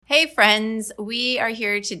Hey friends, we are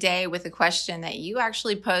here today with a question that you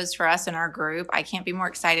actually posed for us in our group. I can't be more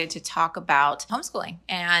excited to talk about homeschooling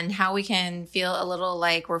and how we can feel a little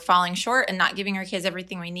like we're falling short and not giving our kids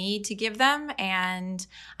everything we need to give them. And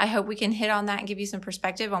I hope we can hit on that and give you some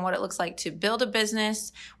perspective on what it looks like to build a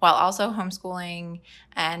business while also homeschooling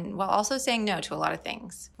and while also saying no to a lot of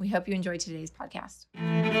things. We hope you enjoyed today's podcast.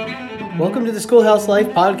 Welcome to the Schoolhouse Life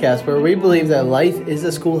podcast, where we believe that life is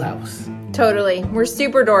a schoolhouse. Totally. We're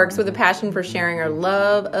super dorks with a passion for sharing our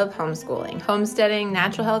love of homeschooling, homesteading,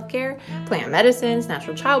 natural health care, plant medicines,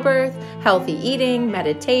 natural childbirth, healthy eating,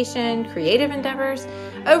 meditation, creative endeavors,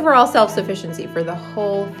 overall self-sufficiency for the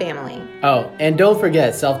whole family. Oh, and don't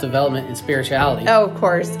forget self-development and spirituality. Oh, of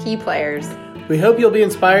course, key players. We hope you'll be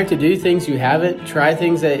inspired to do things you haven't, try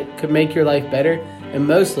things that could make your life better, and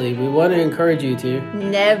mostly, we want to encourage you to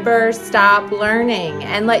never stop learning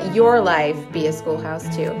and let your life be a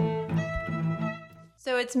schoolhouse too.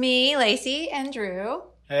 So it's me, Lacey, and Drew.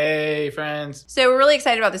 Hey, friends. So we're really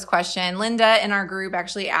excited about this question. Linda in our group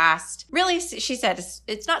actually asked, really, she said,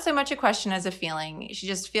 it's not so much a question as a feeling. She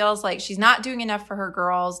just feels like she's not doing enough for her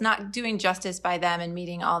girls, not doing justice by them and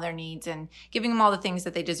meeting all their needs and giving them all the things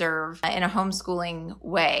that they deserve in a homeschooling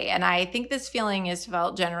way. And I think this feeling is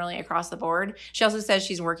felt generally across the board. She also says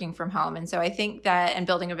she's working from home. And so I think that, and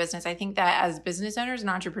building a business, I think that as business owners and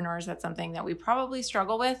entrepreneurs, that's something that we probably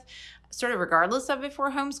struggle with, sort of regardless of if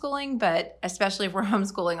we're homeschooling, but especially if we're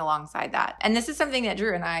homeschooling alongside that. And this is something that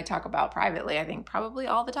Drew and I talk about privately, I think probably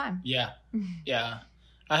all the time. Yeah.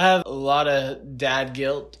 I have a lot of dad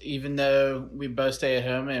guilt, even though we both stay at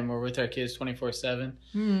home and we're with our kids 24/7.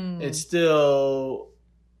 It's still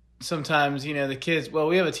sometimes, the kids, well,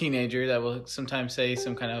 we have a teenager that will sometimes say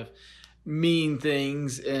some kind of mean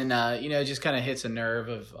things and, it just kind of hits a nerve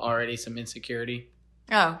of already some insecurity.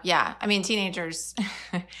 Oh, yeah. I mean, teenagers,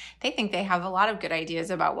 they think they have a lot of good ideas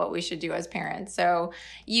about what we should do as parents. So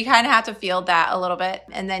you kind of have to feel that a little bit.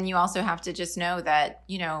 And then you also have to just know that,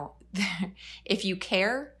 if you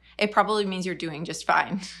care, it probably means you're doing just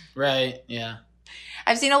fine. Right. Yeah.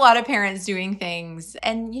 I've seen a lot of parents doing things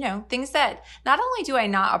and, things that not only do I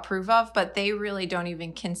not approve of, but they really don't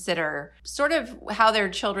even consider sort of how their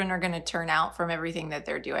children are going to turn out from everything that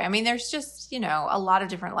they're doing. I mean, there's just, a lot of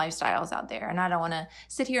different lifestyles out there, and I don't want to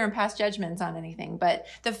sit here and pass judgments on anything, but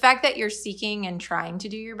the fact that you're seeking and trying to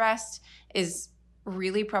do your best is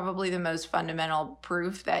really probably the most fundamental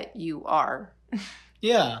proof that you are.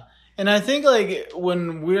 Yeah. And I think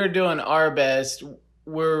when we're doing our best,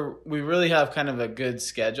 we really have kind of a good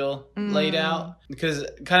schedule laid out, because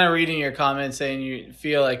kind of reading your comments saying you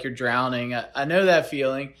feel like you're drowning. I know that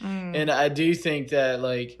feeling. And I do think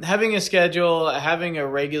that having a schedule, having a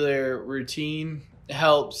regular routine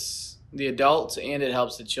helps the adults and it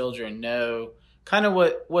helps the children know kind of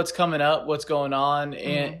what's coming up, what's going on,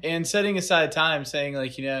 and setting aside time saying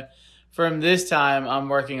from this time I'm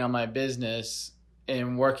working on my business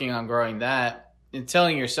and working on growing that. And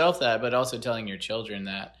telling yourself that, but also telling your children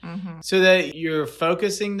that. So that you're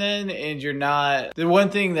focusing then, and you're not... The one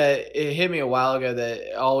thing that it hit me a while ago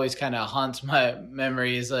that always kind of haunts my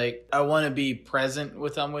memory is I want to be present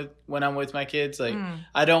when I'm with my kids.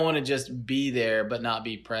 I don't want to just be there but not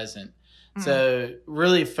be present. So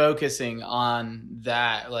really focusing on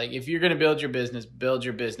that. If you're going to build your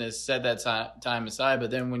business, set that time aside.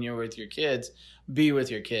 But then when you're with your kids, be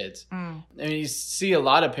with your kids. I mean, you see a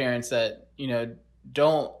lot of parents that,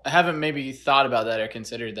 haven't maybe thought about that or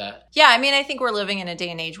considered that. Yeah, I mean, I think we're living in a day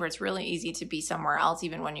and age where it's really easy to be somewhere else,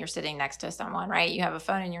 even when you're sitting next to someone, right? You have a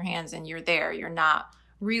phone in your hands and you're there. You're not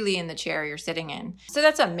really in the chair you're sitting in. So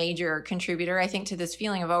that's a major contributor, I think, to this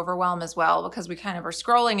feeling of overwhelm as well, because we kind of are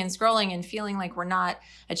scrolling and feeling like we're not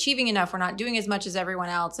achieving enough. We're not doing as much as everyone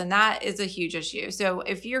else. And that is a huge issue. So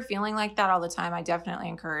if you're feeling like that all the time, I definitely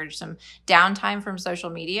encourage some downtime from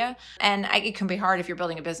social media. And it can be hard if you're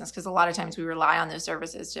building a business, because a lot of times we rely on those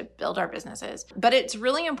services to build our businesses. But it's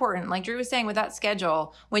really important, like Drew was saying, with that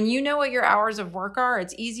schedule, when you know what your hours of work are,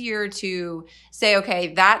 it's easier to say,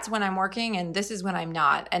 okay, that's when I'm working and this is when I'm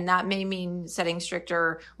not. And that may mean setting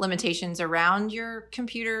stricter limitations around your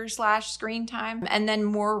computer/screen time, and then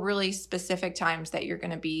more really specific times that you're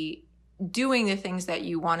going to be doing the things that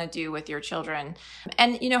you want to do with your children.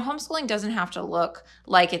 And, homeschooling doesn't have to look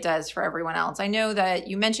like it does for everyone else. I know that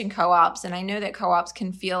you mentioned co-ops, and I know that co-ops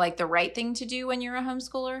can feel like the right thing to do when you're a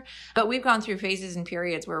homeschooler, but we've gone through phases and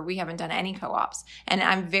periods where we haven't done any co-ops. And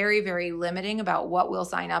I'm very, very limiting about what we'll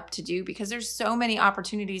sign up to do, because there's so many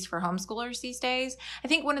opportunities for homeschoolers these days. I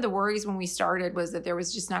think one of the worries when we started was that there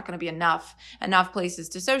was just not going to be enough places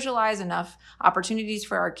to socialize, enough opportunities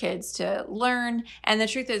for our kids to learn. And the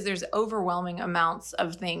truth is there's over overwhelming amounts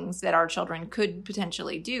of things that our children could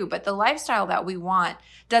potentially do. But the lifestyle that we want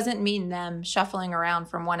doesn't mean them shuffling around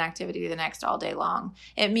from one activity to the next all day long.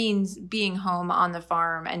 It means being home on the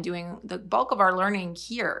farm and doing the bulk of our learning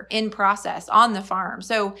here in process on the farm.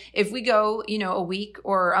 So if we go, a week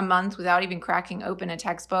or a month without even cracking open a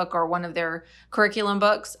textbook or one of their curriculum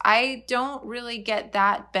books, I don't really get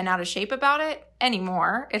that bent out of shape about it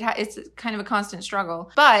anymore. It's kind of a constant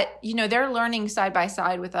struggle. But, they're learning side by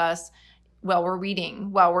side with us while we're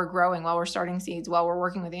reading, while we're growing, while we're starting seeds, while we're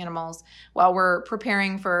working with animals, while we're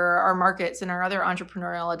preparing for our markets and our other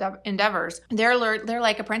entrepreneurial endeavors. They're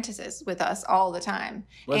like apprentices with us all the time.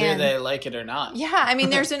 Whether they like it or not. Yeah. I mean,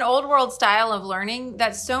 there's an old world style of learning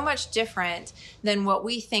that's so much different than what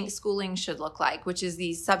we think schooling should look like, which is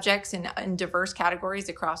these subjects in diverse categories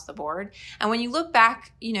across the board. And when you look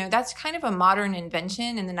back, that's kind of a modern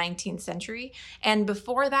invention in the 19th century. And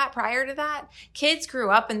before that, prior to that, kids grew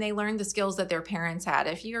up and they learned the skills that their parents had.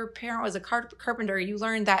 If your parent was a carpenter, you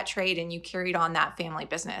learned that trade and you carried on that family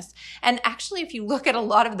business. And actually, if you look at a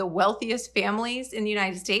lot of the wealthiest families in the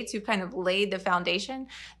United States who kind of laid the foundation,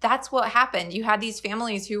 that's what happened. You had these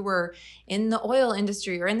families who were in the oil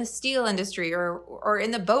industry or in the steel industry or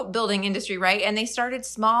in the boat building industry, right? And they started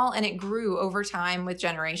small and it grew over time with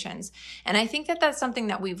generations. And I think that that's something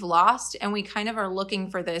that we've lost, and we kind of are looking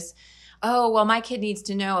for this, oh, well, my kid needs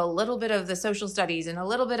to know a little bit of the social studies and a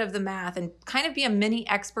little bit of the math and kind of be a mini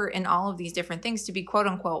expert in all of these different things to be quote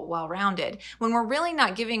unquote well-rounded, when we're really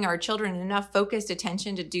not giving our children enough focused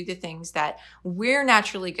attention to do the things that we're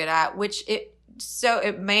naturally good at, so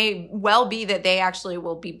it may well be that they actually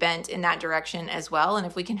will be bent in that direction as well. And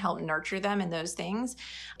if we can help nurture them in those things,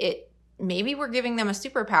 maybe we're giving them a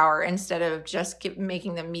superpower instead of just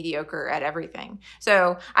making them mediocre at everything.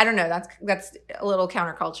 So I don't know. That's a little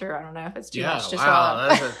counterculture. I don't know if it's too much to swallow.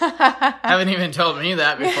 Haven't even told me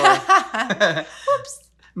that before. Whoops.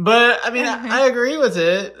 But I mean, I agree with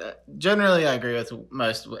it. Generally, I agree with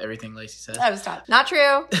most everything Lacey says. That was tough. Not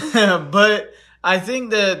true. But I think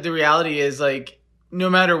that the reality is, like, no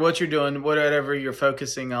matter what you're doing, whatever you're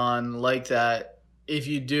focusing on, like that, if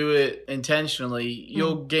you do it intentionally,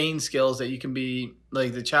 you'll gain skills that you can be,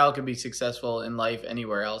 like, the child can be successful in life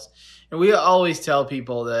anywhere else. And we always tell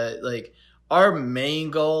people that, like, our main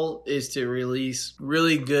goal is to release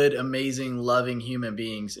really good, amazing, loving human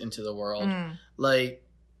beings into the world. Like,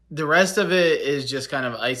 the rest of it is just kind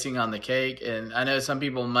of icing on the cake. And I know some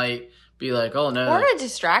people might be like, oh no. Or a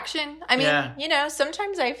distraction. I mean,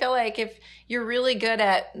 sometimes I feel like if you're really good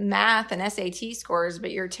at math and SAT scores,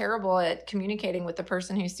 but you're terrible at communicating with the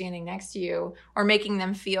person who's standing next to you or making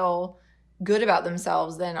them feel good about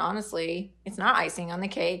themselves, then honestly, it's not icing on the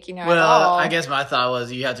cake, at all. I guess my thought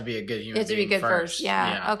was you have to be a good human being. You have to be good first.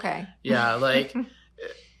 Yeah. Okay. Yeah. Like,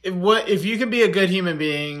 if you can be a good human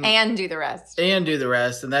being and do the rest,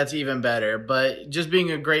 then that's even better. But just being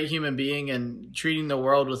a great human being and treating the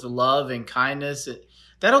world with love and kindness,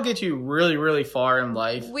 that'll get you really, really far in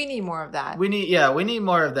life. We need more of that. We need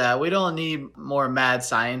more of that. We don't need more mad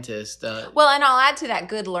scientists. Well, and I'll add to that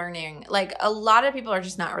good learning. Like, a lot of people are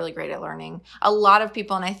just not really great at learning. A lot of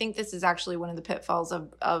people, and I think this is actually one of the pitfalls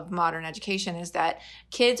of modern education, is that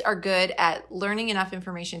kids are good at learning enough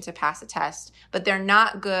information to pass a test, but they're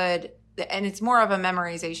not good. And it's more of a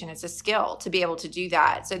memorization. It's a skill to be able to do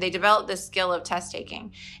that. So they develop this skill of test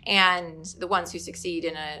taking, and the ones who succeed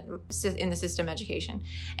in the system education.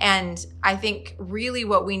 And I think really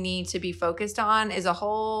what we need to be focused on is a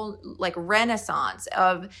whole renaissance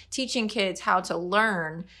of teaching kids how to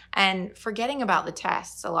learn and forgetting about the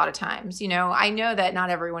tests a lot of times. I know that not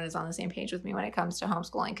everyone is on the same page with me when it comes to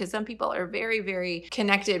homeschooling, because some people are very, very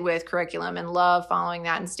connected with curriculum and love following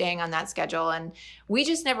that and staying on that schedule. And we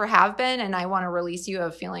just never have been. And I want to release you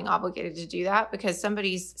of feeling obligated to do that, because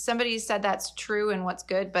somebody said that's true and what's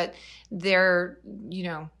good, but they're,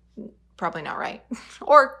 probably not right.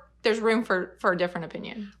 Or there's room for a different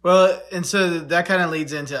opinion. Well, and so that kind of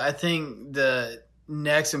leads into, I think, the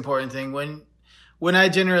next important thing. When I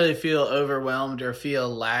generally feel overwhelmed or feel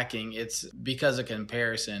lacking, it's because of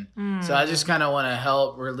comparison. So I just kind of want to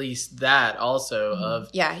help release that also of...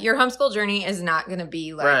 Yeah, your homeschool journey is not going to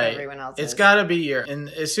be like everyone else's. It's got to be and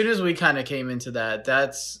as soon as we kind of came into that,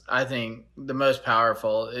 that's, I think, the most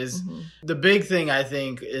powerful is the big thing, I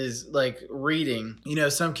think, is like reading.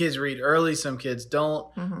 Some kids read early, some kids don't.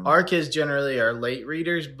 Our kids generally are late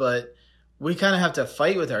readers, but we kind of have to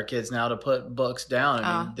fight with our kids now to put books down.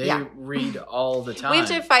 I mean, they read all the time. We have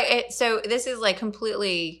to fight it. So this is like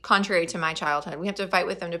completely contrary to my childhood. We have to fight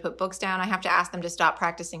with them to put books down. I have to ask them to stop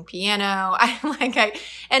practicing piano.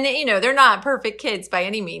 And you know, they're not perfect kids by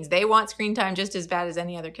any means. They want screen time just as bad as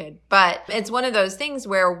any other kid. But it's one of those things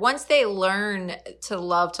where once they learn to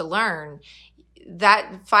love to learn,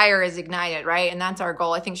 that fire is ignited, right? And that's our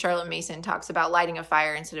goal. I think Charlotte Mason talks about lighting a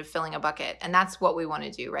fire instead of filling a bucket. And that's what we want to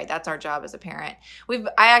do, right? That's our job as a parent.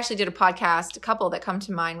 I actually did a podcast, a couple that come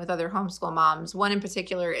to mind with other homeschool moms. One in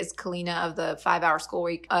particular is Kalina of the 5-Hour School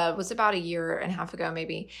Week. It was about a year and a half ago,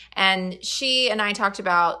 maybe. And she and I talked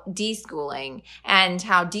about deschooling and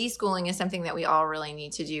how deschooling is something that we all really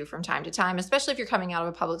need to do from time to time, especially if you're coming out of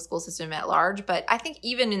a public school system at large. But I think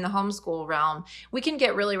even in the homeschool realm, we can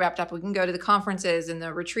get really wrapped up. We can go to the conferences and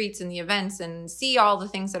the retreats and the events and see all the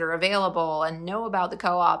things that are available and know about the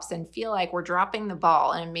co-ops and feel like we're dropping the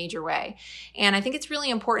ball in a major way. And I think it's really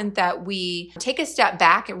important that we take a step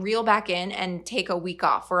back and reel back in and take a week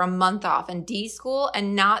off or a month off and de-school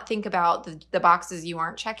and not think about the boxes you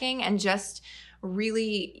aren't checking and just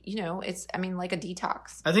really, you know, like a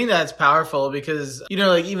detox. I think that's powerful because, you know,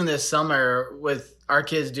 like even this summer with our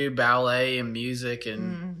kids do ballet and music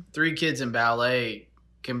and 3 kids in ballet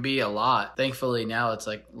can be a lot. Thankfully now it's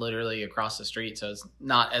like literally across the street, so it's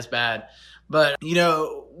not as bad. But, you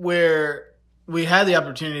know, where we had the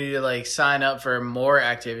opportunity to like sign up for more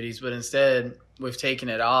activities, but instead we've taken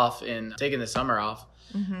it off and taken the summer off.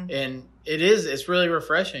 And it's really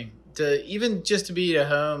refreshing to even just to be at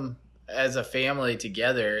home as a family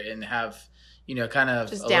together and have, you know, kind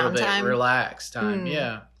of just a little bit relaxed time.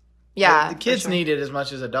 Yeah. The kids need it as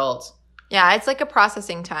much as adults. Yeah, it's like a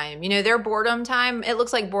processing time. You know, their boredom time, it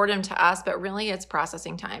looks like boredom to us, but really it's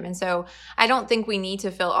processing time. And so I don't think we need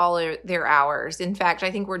to fill all their hours. In fact,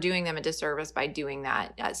 I think we're doing them a disservice by doing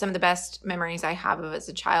that. Some of the best memories I have of as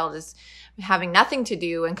a child is having nothing to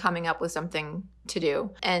do and coming up with something to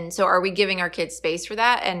do. And so are we giving our kids space for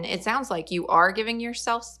that? And it sounds like you are giving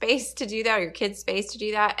yourself space to do that, or your kids space to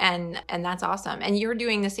do that. And that's awesome. And you're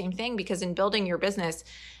doing the same thing because in building your business,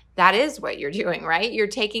 that is what you're doing, right? You're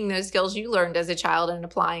taking those skills you learned as a child and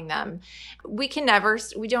applying them. We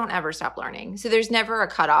don't ever stop learning. So there's never a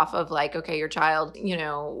cutoff of like, okay, your child, you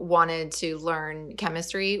know, wanted to learn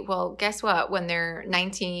chemistry. Well, guess what? When they're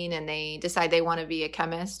 19 and they decide they want to be a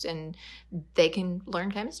chemist, and they can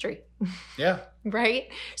learn chemistry. Yeah. Right?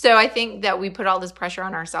 So I think that we put all this pressure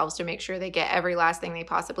on ourselves to make sure they get every last thing they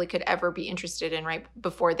possibly could ever be interested in right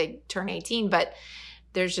before they turn 18. But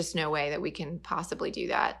there's just no way that we can possibly do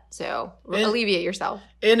that. So alleviate yourself.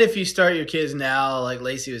 And if you start your kids now, like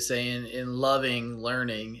Lacey was saying, in loving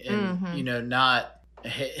learning and, you know, not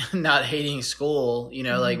hating school, you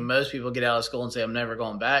know, like most people get out of school and say, I'm never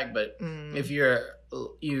going back. But if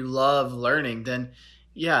you love learning, then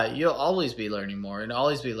yeah, you'll always be learning more and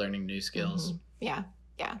always be learning new skills. Yeah.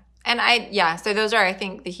 And so those are, I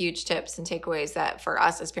think, the huge tips and takeaways that for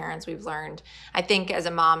us as parents we've learned. I think as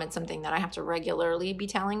a mom, it's something that I have to regularly be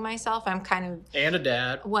telling myself. I'm kind of... And a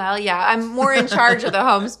dad. Well, yeah, I'm more in charge of the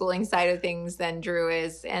homeschooling side of things than Drew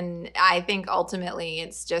is. And I think ultimately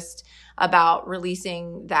it's just about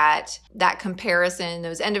releasing that comparison,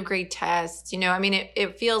 those end of grade tests. You know, I mean,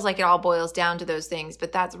 it feels like it all boils down to those things,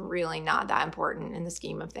 but that's really not that important in the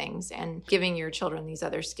scheme of things. And giving your children these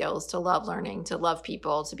other skills to love learning, to love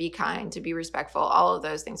people, to be kind, to be respectful, all of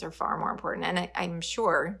those things are far more important. And I'm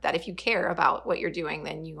sure that if you care about what you're doing,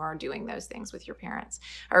 then you are doing those things with your parents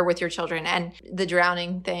or with your children. And the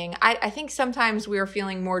drowning thing, I think sometimes we're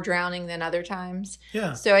feeling more drowning than other times.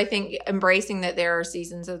 Yeah. So I think embracing that there are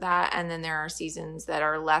seasons of that, and then there are seasons that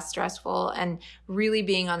are less stressful, and really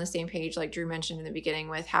being on the same page, like Drew mentioned in the beginning,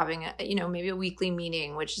 with having maybe a weekly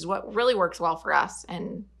meeting, which is what really works well for us.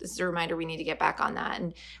 And this is a reminder we need to get back on that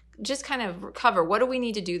and just kind of cover what do we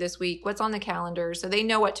need to do this week, what's on the calendar, so they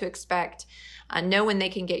know what to expect, know when they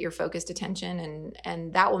can get your focused attention,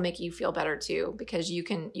 and that will make you feel better too, because you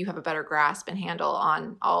have a better grasp and handle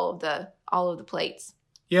on all of the plates.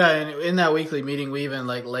 Yeah, and in that weekly meeting, we even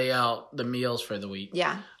like lay out the meals for the week.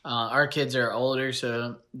 Yeah. Our kids are older,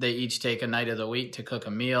 so they each take a night of the week to cook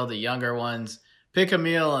a meal. The younger ones pick a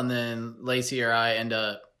meal, and then Lacey or I end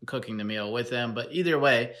up cooking the meal with them. But either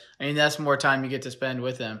way, I mean, that's more time you get to spend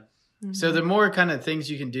with them. So the more kind of things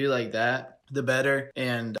you can do like that, the better.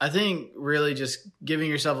 And I think really just giving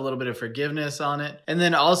yourself a little bit of forgiveness on it. And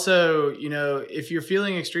then also, you know, if you're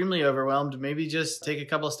feeling extremely overwhelmed, maybe just take a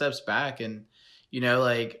couple of steps back. And you know,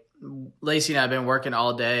 like Lacey and I have been working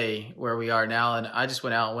all day where we are now, and I just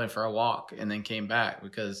went out and went for a walk and then came back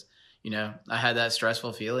because, I had that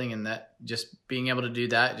stressful feeling, and that just being able to do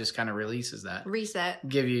that just kind of releases that. Reset.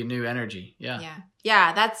 Give you new energy. Yeah.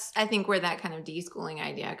 Yeah, that's, I think, where that kind of deschooling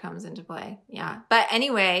idea comes into play. Yeah. But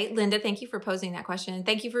anyway, Linda, thank you for posing that question.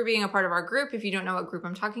 Thank you for being a part of our group. If you don't know what group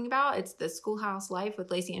I'm talking about, it's the Schoolhouse Life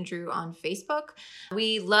with Lacey and Drew on Facebook.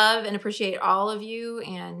 We love and appreciate all of you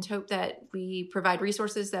and hope that we provide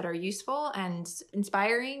resources that are useful and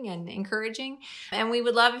inspiring and encouraging. And we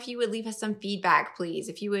would love if you would leave us some feedback, please.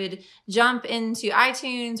 If you would jump into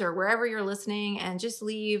iTunes or wherever you're listening and just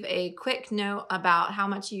leave a quick note about how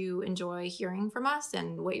much you enjoy hearing from us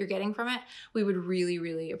and what you're getting from it, we would really,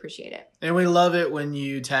 really appreciate it. And we love it when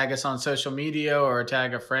you tag us on social media or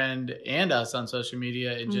tag a friend and us on social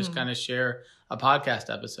media and just kind of share a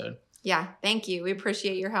podcast episode. Yeah, thank you. We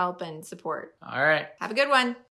appreciate your help and support. All right. Have a good one.